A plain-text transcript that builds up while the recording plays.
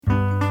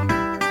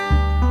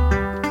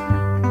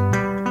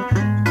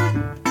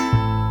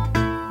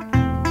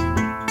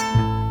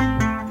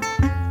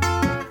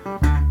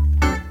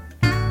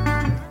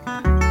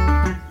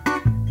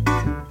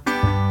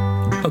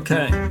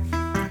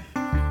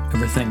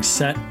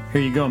recording set.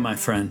 Here you go, my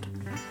friend.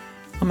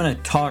 I'm going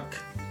to talk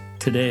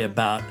today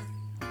about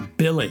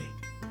Billy.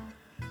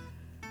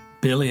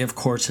 Billy, of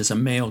course, is a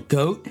male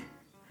goat.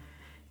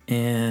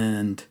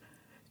 And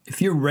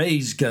if you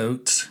raise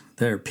goats,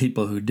 there are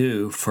people who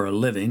do for a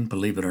living,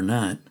 believe it or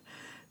not.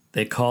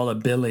 They call a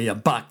Billy a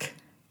buck.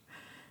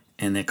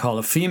 And they call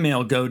a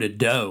female goat a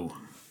doe.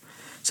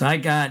 So I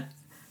got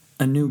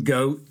a new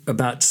goat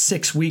about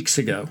 6 weeks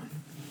ago.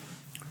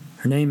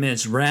 Her name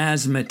is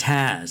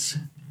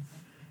Razzmatazz.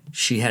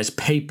 She has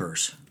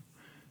papers.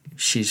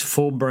 She's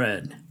full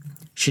bred.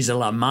 She's a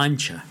La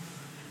Mancha.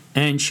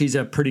 And she's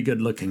a pretty good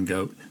looking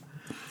goat.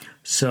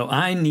 So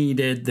I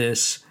needed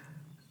this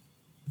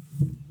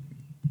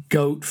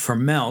goat for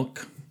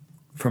milk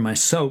for my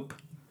soap.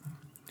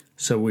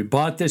 So we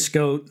bought this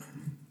goat.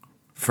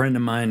 A friend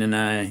of mine and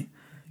I,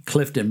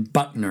 Clifton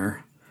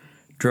Buckner,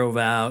 drove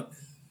out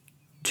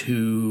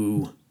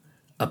to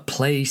a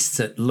place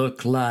that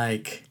looked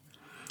like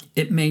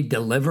it made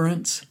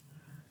Deliverance.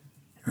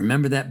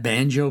 Remember that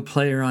banjo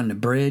player on the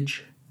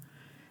bridge?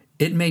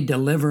 It made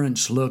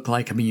Deliverance look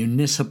like a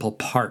municipal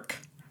park.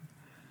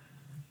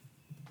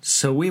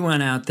 So we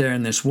went out there,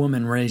 and this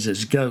woman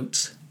raises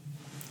goats.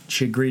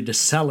 She agreed to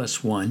sell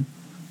us one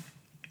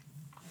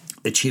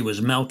that she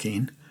was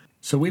milking.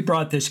 So we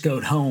brought this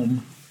goat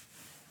home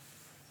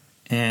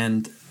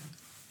and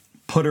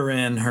put her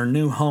in her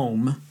new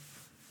home,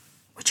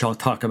 which I'll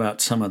talk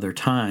about some other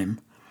time.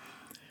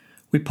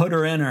 We put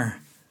her in her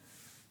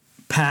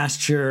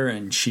pasture,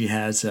 and she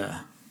has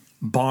a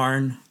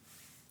barn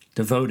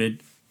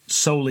devoted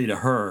solely to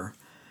her.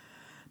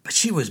 But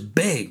she was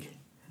big.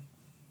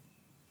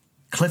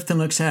 Clifton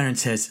looks at her and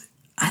says,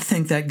 "I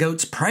think that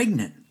goat's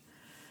pregnant."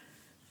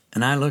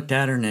 And I looked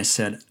at her and I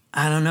said,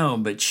 "I don't know,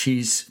 but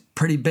she's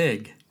pretty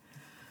big."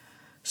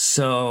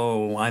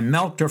 So I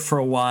milked her for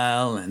a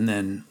while, and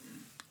then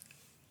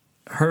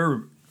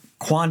her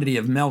quantity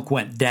of milk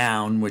went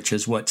down, which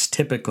is what's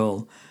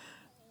typical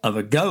of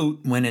a goat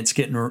when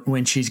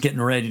she's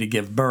getting ready to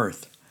give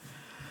birth.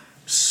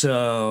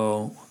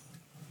 So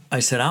I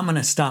said, I'm going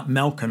to stop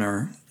milking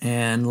her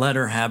and let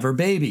her have her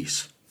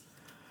babies.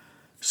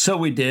 So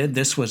we did.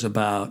 This was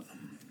about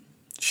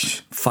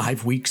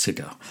 5 weeks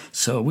ago.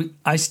 So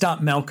I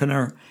stopped milking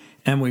her,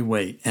 and we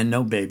wait, and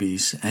no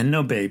babies, and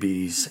no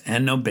babies,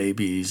 and no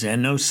babies,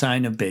 and no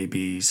sign of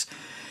babies.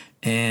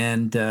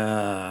 And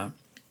I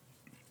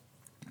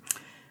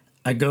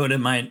go to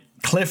my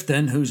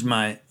Clifton, who's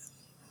my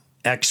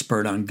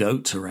expert on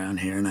goats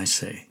around here, and I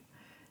say,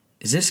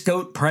 "Is this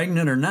goat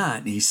pregnant or not?"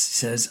 And he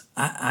says,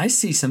 I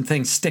see some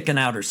things sticking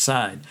out her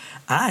side.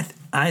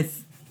 I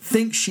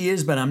think she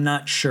is, but I'm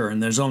not sure,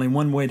 and there's only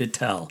one way to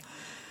tell.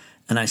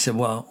 And I said,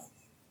 "Well,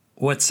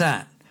 what's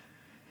that?"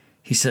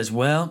 He says,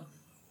 "Well,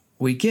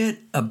 we get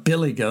a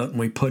billy goat and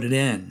we put it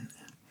in.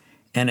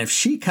 And if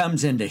she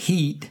comes into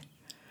heat,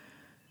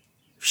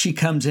 if she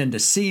comes into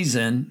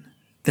season,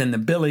 then the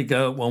billy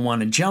goat will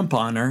want to jump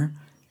on her,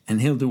 and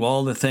he'll do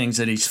all the things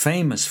that he's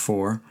famous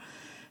for,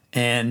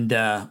 and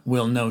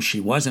we'll know she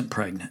wasn't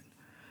pregnant.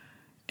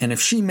 And if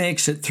she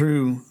makes it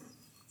through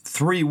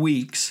 3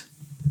 weeks,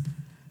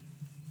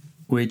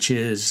 which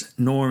is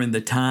normally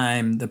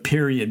the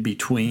period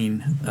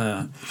between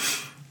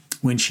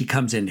when she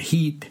comes into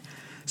heat.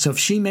 So if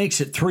she makes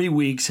it 3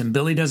 weeks and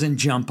Billy doesn't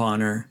jump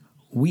on her,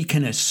 we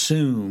can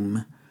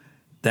assume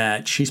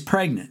that she's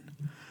pregnant."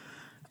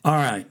 All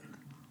right.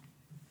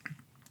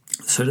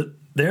 So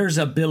there's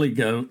a billy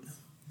goat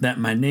that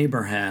my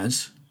neighbor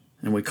has,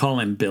 and we call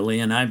him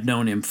Billy, and I've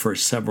known him for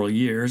several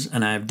years,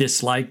 and I've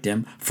disliked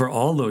him for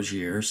all those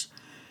years.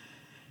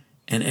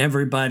 And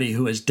everybody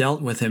who has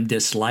dealt with him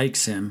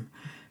dislikes him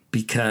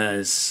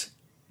because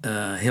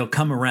he'll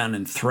come around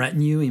and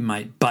threaten you. He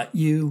might butt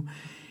you.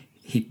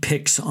 He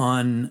picks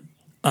on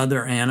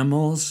other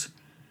animals.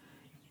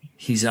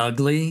 He's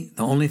ugly.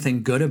 The only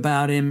thing good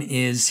about him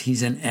is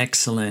he's an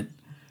excellent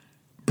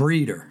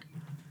breeder.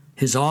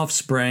 His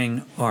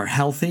offspring are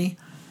healthy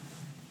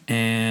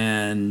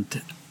and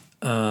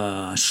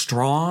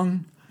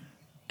strong,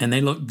 and they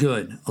look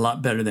good, a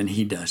lot better than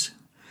he does.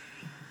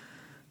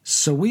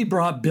 So we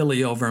brought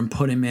Billy over and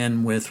put him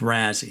in with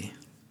Razzie.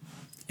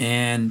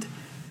 And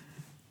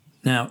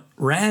now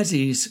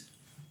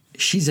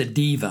she's a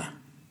diva.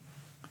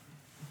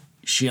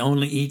 She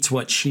only eats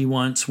what she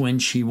wants when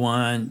she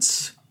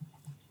wants.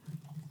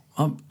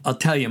 I'll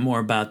tell you more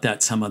about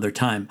that some other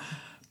time.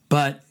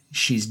 But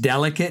she's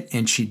delicate,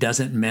 and she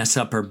doesn't mess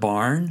up her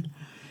barn,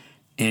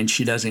 and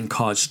she doesn't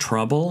cause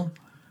trouble.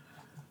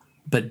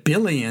 But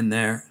Billy in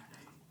there,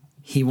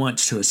 he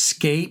wants to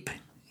escape.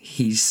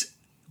 He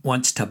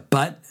wants to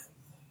butt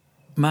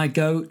my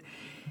goat.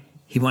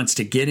 He wants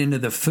to get into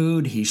the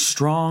food. He's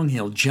strong.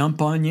 He'll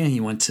jump on you. He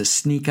wants to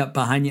sneak up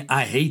behind you.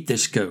 I hate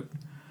this goat.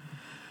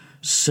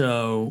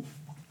 So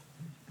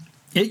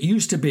it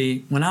used to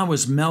be when I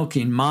was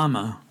milking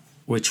Mama,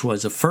 which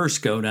was the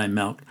first goat I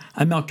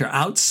milked her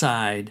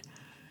outside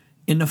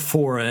in the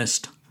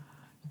forest,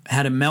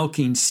 had a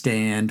milking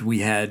stand. We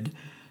had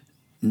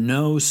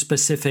no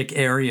specific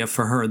area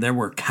for her. There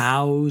were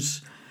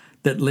cows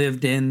that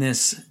lived in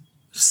this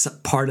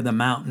part of the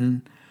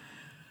mountain,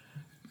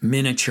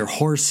 miniature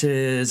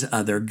horses,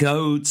 other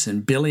goats,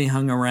 and Billy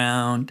hung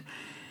around.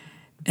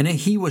 And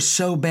he was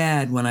so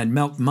bad when I'd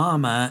milk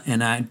Mama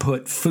and I'd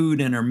put food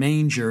in her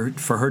manger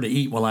for her to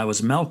eat while I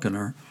was milking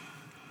her.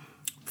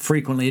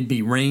 Frequently it'd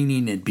be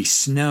raining, it'd be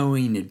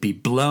snowing, it'd be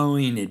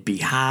blowing, it'd be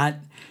hot.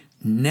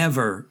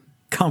 Never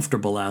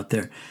comfortable out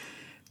there.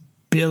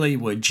 Billy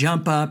would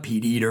jump up,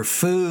 he'd eat her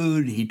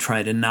food, he'd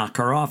try to knock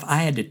her off. I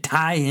had to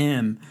tie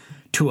him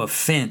to a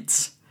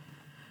fence.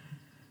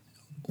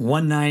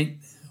 One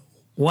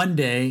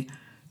day,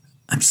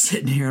 I'm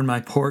sitting here on my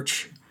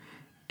porch,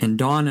 and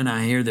Dawn and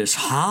I hear this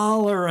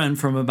hollering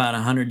from about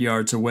 100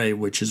 yards away,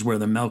 which is where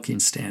the milking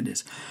stand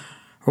is.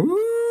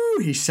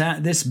 Ooh,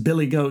 this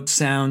Billy goat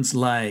sounds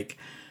like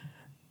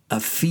a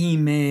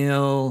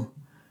female,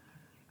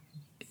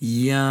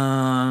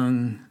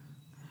 young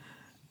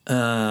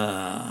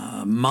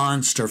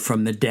monster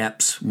from the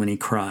depths when he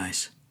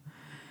cries.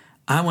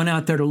 I went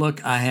out there to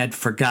look. I had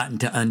forgotten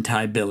to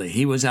untie Billy.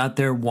 He was out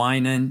there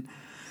whining.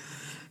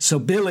 So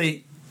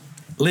Billy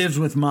lives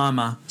with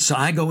Mama, so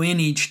I go in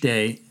each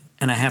day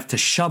and I have to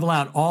shovel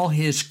out all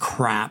his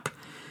crap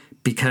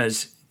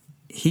because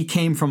he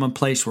came from a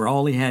place where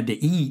all he had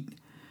to eat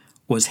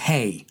was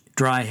hay,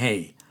 dry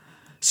hay.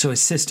 So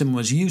his system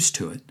was used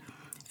to it.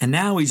 And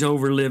now he's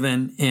over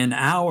living in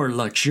our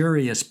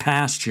luxurious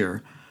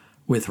pasture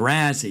with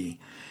Razzie,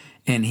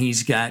 and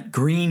he's got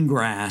green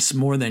grass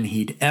more than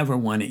he'd ever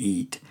want to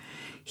eat.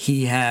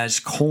 He has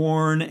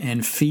corn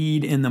and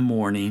feed in the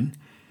morning.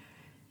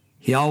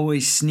 He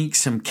always sneaks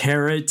some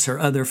carrots or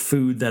other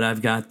food that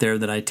I've got there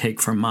that I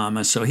take from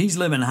Mama. So he's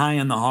living high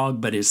on the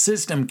hog, but his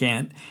system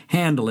can't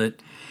handle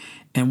it.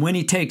 And when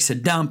he takes a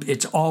dump,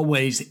 it's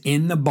always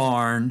in the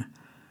barn.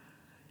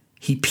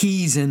 He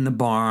pees in the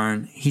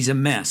barn. He's a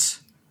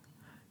mess.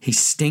 He's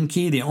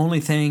stinky. The only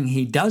thing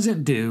he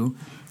doesn't do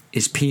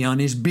is pee on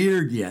his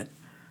beard yet,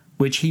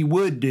 which he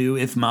would do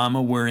if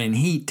Mama were in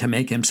heat to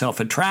make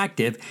himself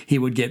attractive. He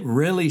would get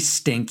really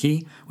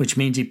stinky, which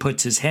means he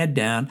puts his head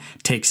down,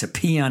 takes a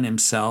pee on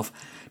himself,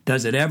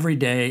 does it every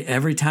day,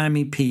 every time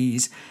he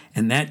pees,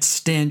 and that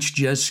stench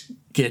just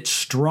gets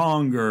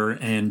stronger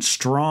and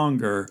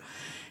stronger.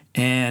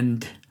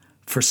 And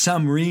for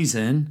some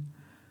reason,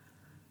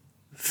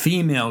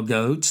 female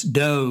goats,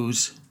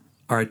 does,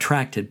 are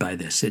attracted by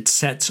this. It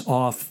sets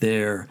off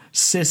their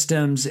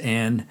systems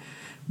and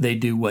they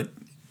do what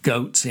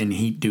goats in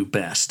heat do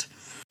best.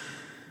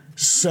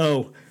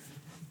 So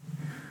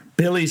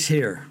Billy's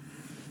here.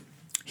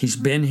 He's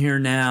been here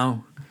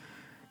now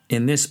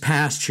in this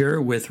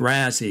pasture with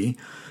Razzie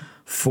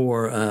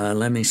for,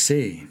 let me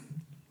see.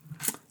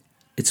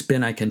 It's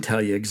been, I can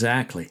tell you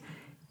exactly.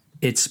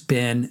 It's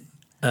been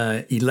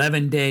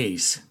 11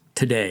 days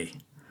today.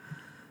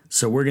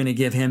 So we're going to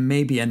give him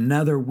maybe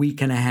another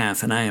week and a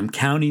half, and I am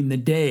counting the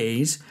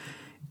days.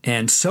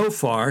 And so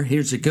far,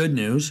 here's the good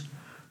news.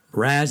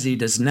 Razzie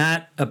does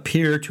not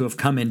appear to have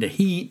come into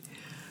heat,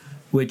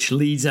 which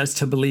leads us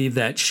to believe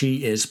that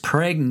she is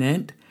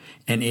pregnant.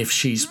 And if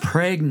she's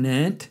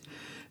pregnant,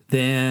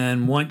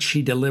 then once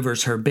she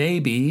delivers her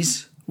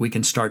babies, we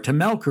can start to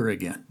milk her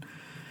again.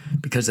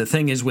 Because the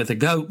thing is with a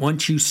goat,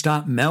 once you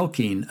stop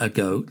milking a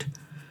goat,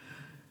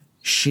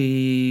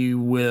 she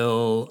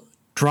will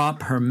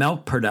drop her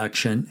milk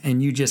production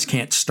and you just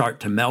can't start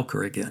to milk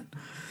her again.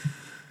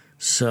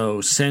 So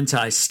since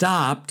I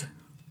stopped,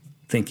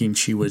 thinking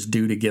she was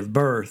due to give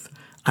birth,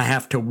 I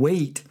have to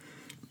wait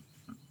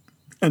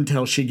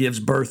until she gives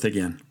birth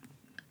again.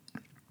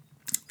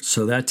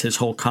 So that's his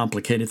whole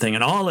complicated thing.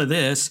 And all of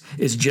this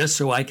is just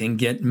so I can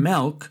get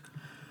milk,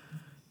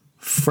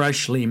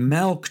 freshly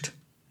milked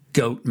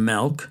goat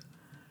milk,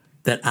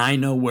 that I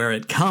know where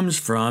it comes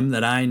from,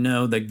 that I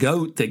know the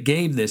goat that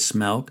gave this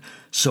milk,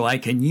 so I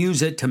can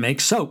use it to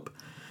make soap.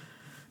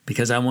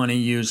 Because I want to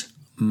use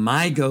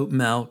my goat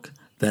milk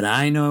that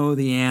I know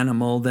the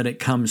animal that it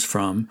comes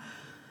from,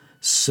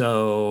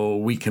 so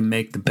we can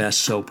make the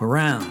best soap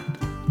around.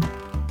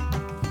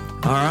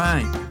 All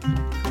right.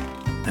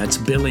 That's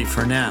Billy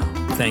for now.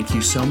 Thank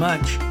you so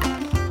much.